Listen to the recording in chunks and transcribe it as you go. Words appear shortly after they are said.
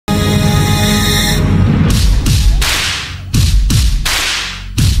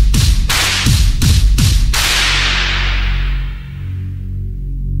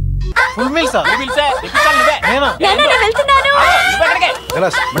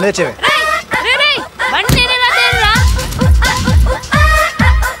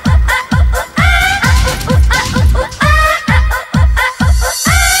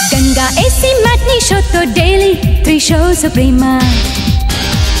Ganga AC matinee షోతో daily 3 shows ప్రేమ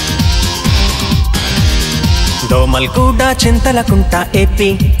దోమల్ కూడా Chintalakunta AP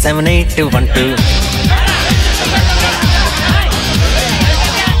 7812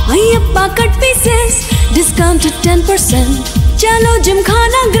 Ayyappa cut pieces discount 10%. చలో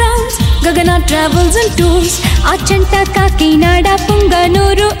Gymkhana grounds గగన travels and tours Achanta Kakinada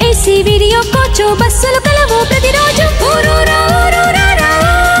Punganur AC video coach బస్సులు కలవు ప్రతిరోజు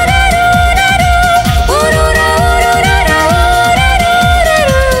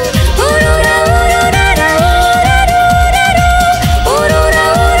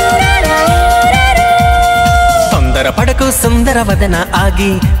పడకు సుందర వదన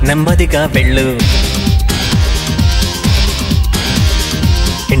ఆగి నెమ్మదిగా వెళ్ళు.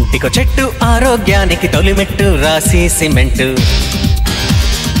 ఇంటికో చెట్టు ఆరోగ్యానికి తొలిమెట్టు రాసి cement.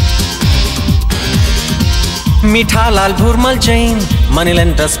 Mithalal Bhurmal Jain money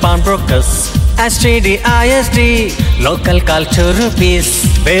lenders pawn brokers STD ISD local culture rupees.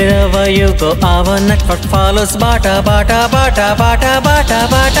 Wherever you go our network follows. Bata bata bata bata bata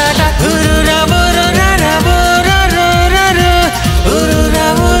bata bata urura urura urura urura urura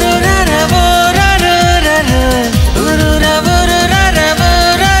urura urura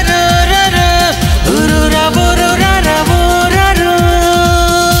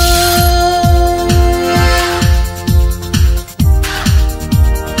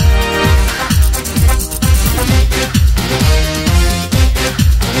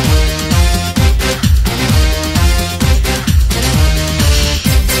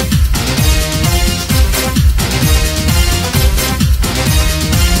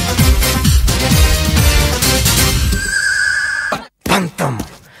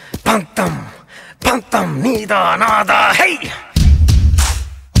పంతం నీదా నాదా హై.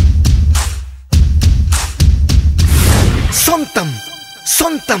 సొంతం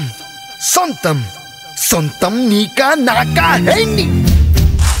సొంతం సొంతం సొంతం నీకా నాకా high.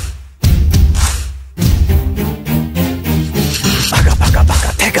 బగ బగ బగ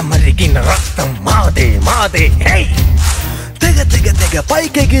తెగ మరిగిన రక్తం మాదే మాదే హై. తెగ తెగ తెగ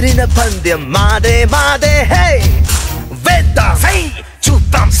పైకెగిరిన పందెం మాదే మాదే హై. వేద్దాం సై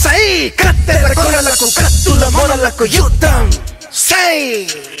చూద్దాం సై కత్తెర కొనలకు కత్తుల మొనలకు యుద్ధం సై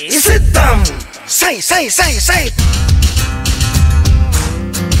సిద్ధం సై సై సై సై.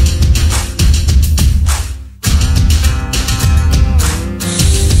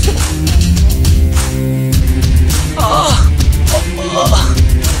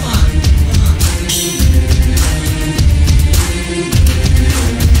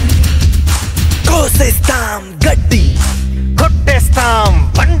 కోసేస్తాం గడ్డి కొట్టేస్తాం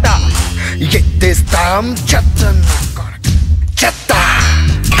బండ ఎత్తేస్తాం చెత్త చెత్త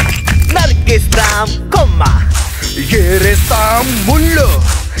నరికేస్తాం కొమ్మ ఏరేస్తాం ముళ్ళు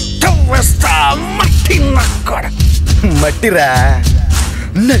తవ్వేస్తాం మట్టి నక్కడ మట్టిరా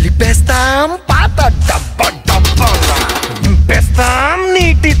నలిపేస్తాం పాత డబ్బ డబ్బ నింపేస్తాం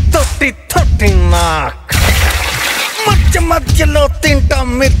నీటి తొట్టి తొట్టి నాక్ మధ్య మధ్యలో తింటాం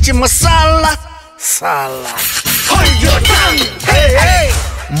మిర్చి మసాలా సాలా. Hold your tongue, hey hey,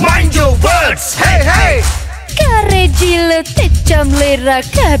 mind your words, hey hey. క్యారేజీలు తెచ్చాం లేరా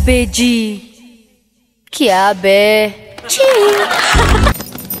క్యాబేజీ క్యాబేజీ.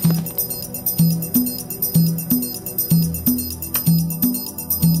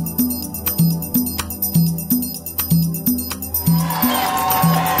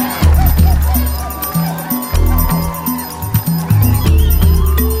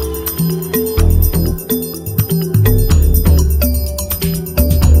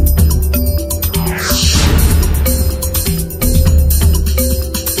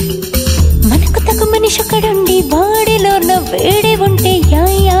 మనిషికడుండి బాడీలో వేడి ఉంటే యా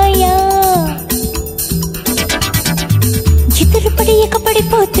యా యా జితులు పడి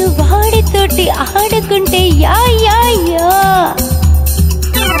ఎకపడిపోతూ వాడితోటి ఆడుకుంటే yeah yeah yeah.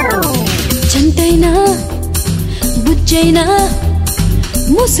 చంటైనా బుజ్జైనా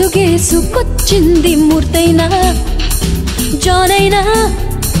ముసుగేసుకొచ్చింది మూర్తైనా జానైనా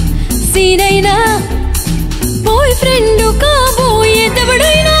సీనైనా boy friend కాబోయే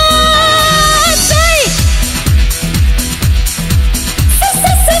తవడైనా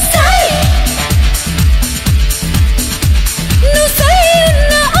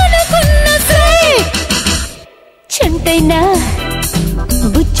చంటైనా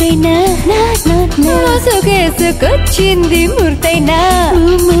బుచ్చైనా పూర్తయినా సుకేసుకొచ్చింది మూర్తయినా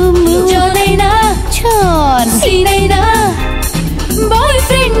జోనైనా సీనైనా బాయ్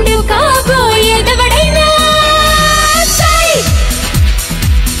ఫ్రెండ్ కాబోయేదవడైనా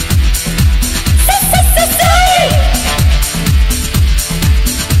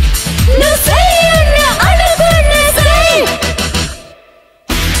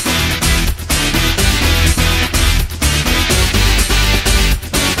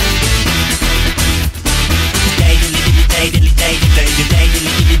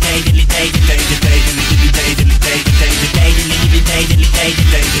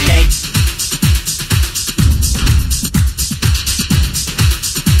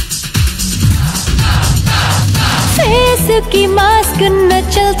की मास्क न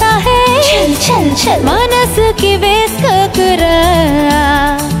चलता है चल चल मनस की వేసుకోకురా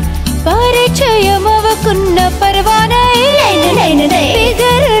పరిచయం అవ్వకున్న పర్వానై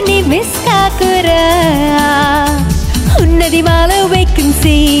ఫిగర్ని మిస్ కాకురా ఉన్నది మాలో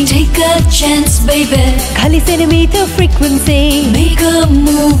vacancy take a chance baby కలిసిన మీతో frequency make a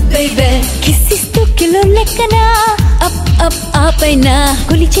move baby కిస్సిస్తూ kilo లెక్కన అప్ అప్ ఆపైనా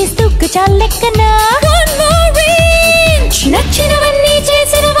గులి చేస్తూ గజాల లెక్కన నచ్చినవన్నీ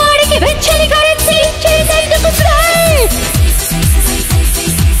చేసిన వాడికి వెచ్చని కరెన్సీ చేసేందుకు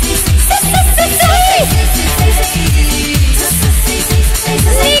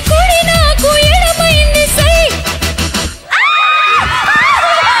నీ కుడి నాకు ఎడమైంది సై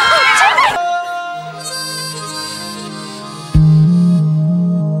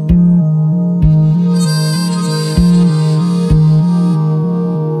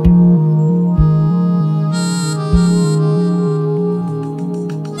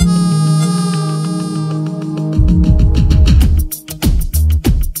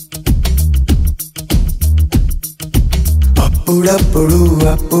అప్పుడప్పుడు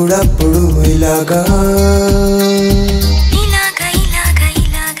అప్పుడప్పుడు ఇలాగా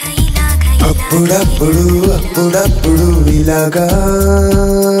అప్పుడప్పుడు అప్పుడప్పుడు ఇలాగా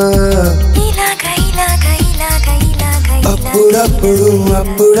అప్పుడప్పుడు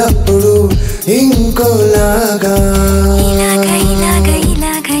అప్పుడప్పుడు ఇంకోలాగా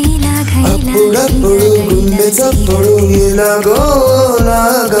అప్పుడప్పుడు గుండె చప్పుడు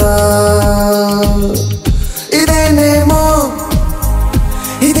ఇలాగోలాగా ఇదేనేమో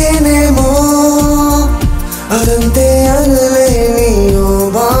ఇదేనేమో అదంతే అనలేని ఓ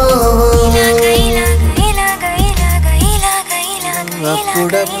భావం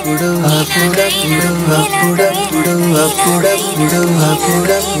అప్పుడప్పుడు అప్పుడప్పుడు అప్పుడప్పుడు అప్పుడప్పుడు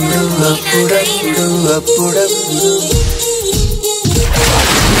అప్పుడప్పుడు అప్పుడప్పుడు అప్పుడప్పుడు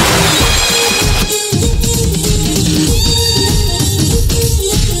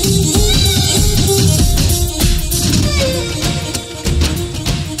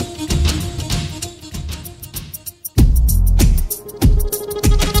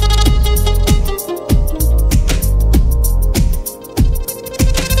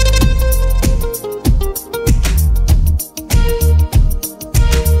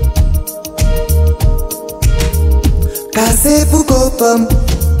కాసేపు కోపం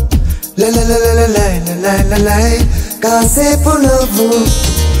లై కాసేపు నవ్వు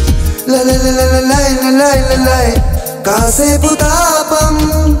లై కాసేపు తాపం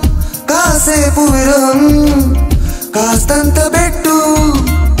కాసేపు విరహం కాస్తంత పెట్టు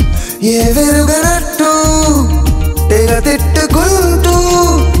ఏ వెరుగనట్టు తెగ తిట్టుకుంటూ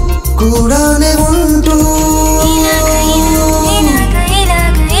కూడానే ఉంటూ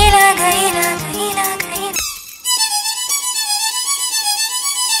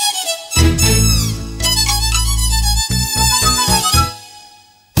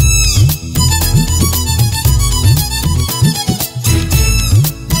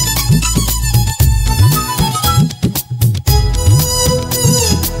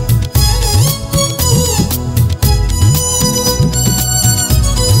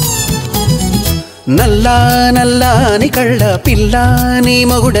నల్లా నల్లాని కళ్ళ పిల్ల నీ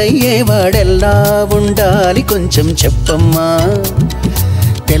మొగుడయ్యేవాడెల్లా ఉండాలి కొంచెం చెప్పమ్మా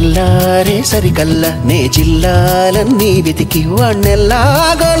తెల్లారే సరికల్లా నే జిల్లాలన్నీ వెతికి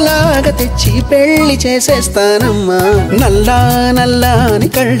వాణ్ణెల్లాగోలాగా తెచ్చి పెళ్లి చేసేస్తానమ్మా నల్లా నల్లాని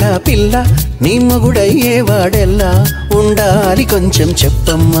కళ్ళ పిల్ల నీ మొగుడయ్యేవాడెల్లా ఉండాలి కొంచెం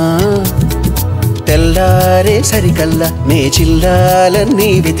చెప్పమ్మా తెల్లారే సరికల్లా నే జిల్లాలన్నీ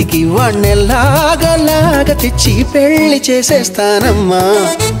వెతికి వాణ్ణెల్లాగోలాగా తెచ్చి పెళ్లి చేసేస్తానమ్మా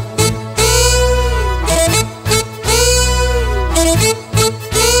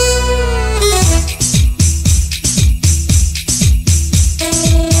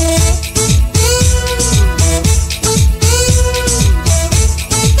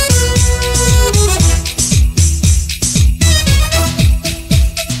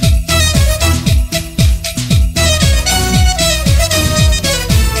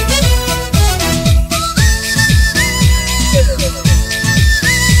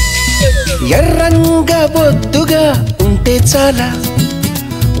ఎర్రంగా బొద్దుగా ఉంటే చాలా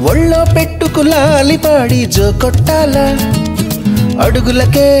ఒళ్ళో పెట్టుకు లాలిపాడి జో కొట్టాలా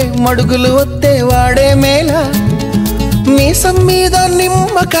అడుగులకే మడుగులు వస్తే వాడే మేళ మీసం మీద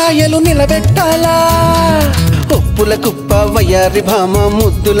నిమ్మకాయలు నిలబెట్టాలా ఉప్పుల కుప్ప వయారి భామ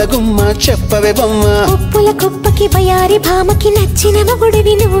ముద్దుల గుమ్మ చెప్పవే బొమ్మ ఉప్పుల కుప్పకి వయారి భామకి నచ్చిన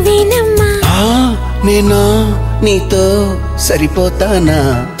మొగుడివి నువ్వేనమ్మా నేనా నీతో సరిపోతానా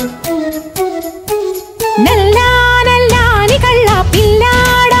నల్లా నల్లాని కళ్ళ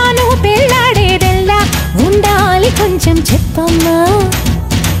పిల్లాడాను పెళ్ళాడేదెల్లా ఉండాలి కొంచెం చెప్పమ్మా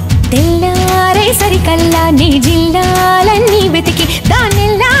తెల్లారే సరికల్లా నీ జిల్లాలన్నీ వెతికి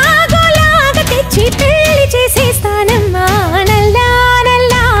దాన్నెల్లాగోలాగా తెచ్చి పెళ్లి చేసేస్తానమ్మా నల్లా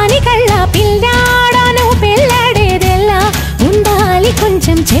నల్లాని కళ్ళ పిల్లాడాను పెళ్ళాడేదెల్లా ఉండాలి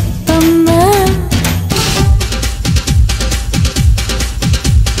కొంచెం చెప్పమ్మా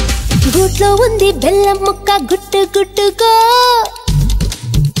గూట్లో ఉంది బెల్లం ముక్క గుట్టు గుట్టుగా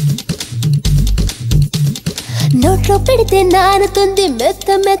నోట్లో పెడితే నానుతుంది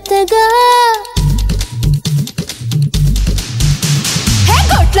మెత్త మెత్తగా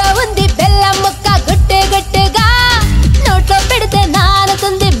గొట్లో ఉంది బెల్లం ముక్క గుట్టు గుట్టుగా నోట్లో పెడితే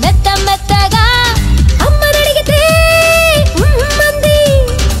నానుతుంది మెత్త మెత్తగా అమ్మనడిగితే మంది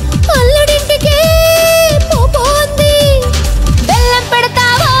అల్లుడింటికి పోపోంది బెల్లం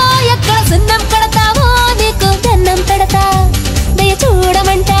పెడతావో ఎక్కడ సున్నం కడతావో నీకు దన్నం పెడతా దయ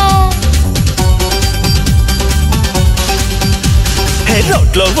చూడమంట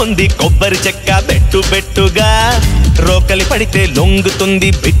రోట్లో ఉంది కొబ్బరి చెక్క బెట్టు బెట్టుగా రోకలి పడితే లొంగుతుంది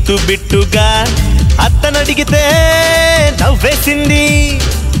బిట్టు బిట్టుగా అత్తనడిగితే నవ్వేసింది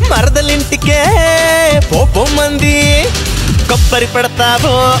మరదలింటికే పోపోమంది కొబ్బరి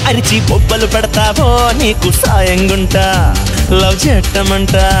పెడతావో అరిచి బొబ్బలు పెడతావో నీకు సాయంగుంటా లవ్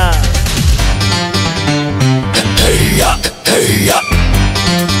చేయటమంట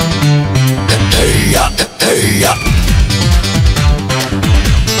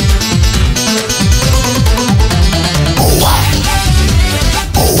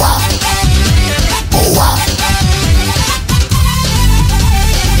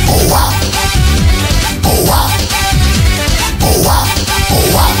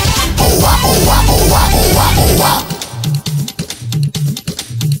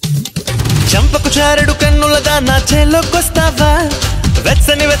చంపకు చారెడు కన్నులదా నా చేలోకొస్తావా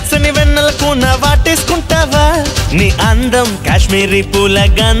వెచ్చని వెచ్చని వెన్నెలకు నా వాటేసుకుంటావా నీ అందం కాశ్మీరీ పూల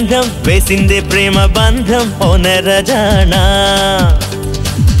గంధం వేసిందే ప్రేమ బంధం ఓ నరజానా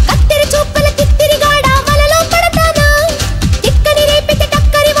కత్తెరి చూపుల కిత్తిరిగాడ వలలో పడతానా తిక్కని రేపితే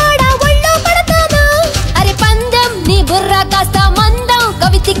టక్కరి వాడ ఒళ్ళో పడతానా అరే పందం నీ బుర్ర కాస్త మందం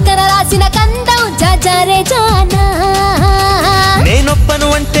కవి తిక్కన రాసిన కందం జాజారే జానా నేనొప్పను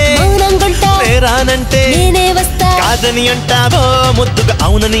అంటే రానంటే నేనే వస్తా కాదని అంటావో ముద్దుగా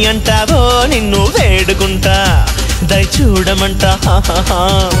అవునని అంటావో నిన్ను వేడుకుంటా దయ చూడమంట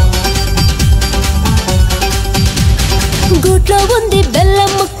గూట్లో ఉంది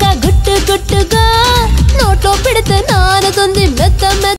బెల్లం ముక్క గుట్టు గుట్టుగా నోట్లో పెడితే నానుతుంది మెత్త మెత్త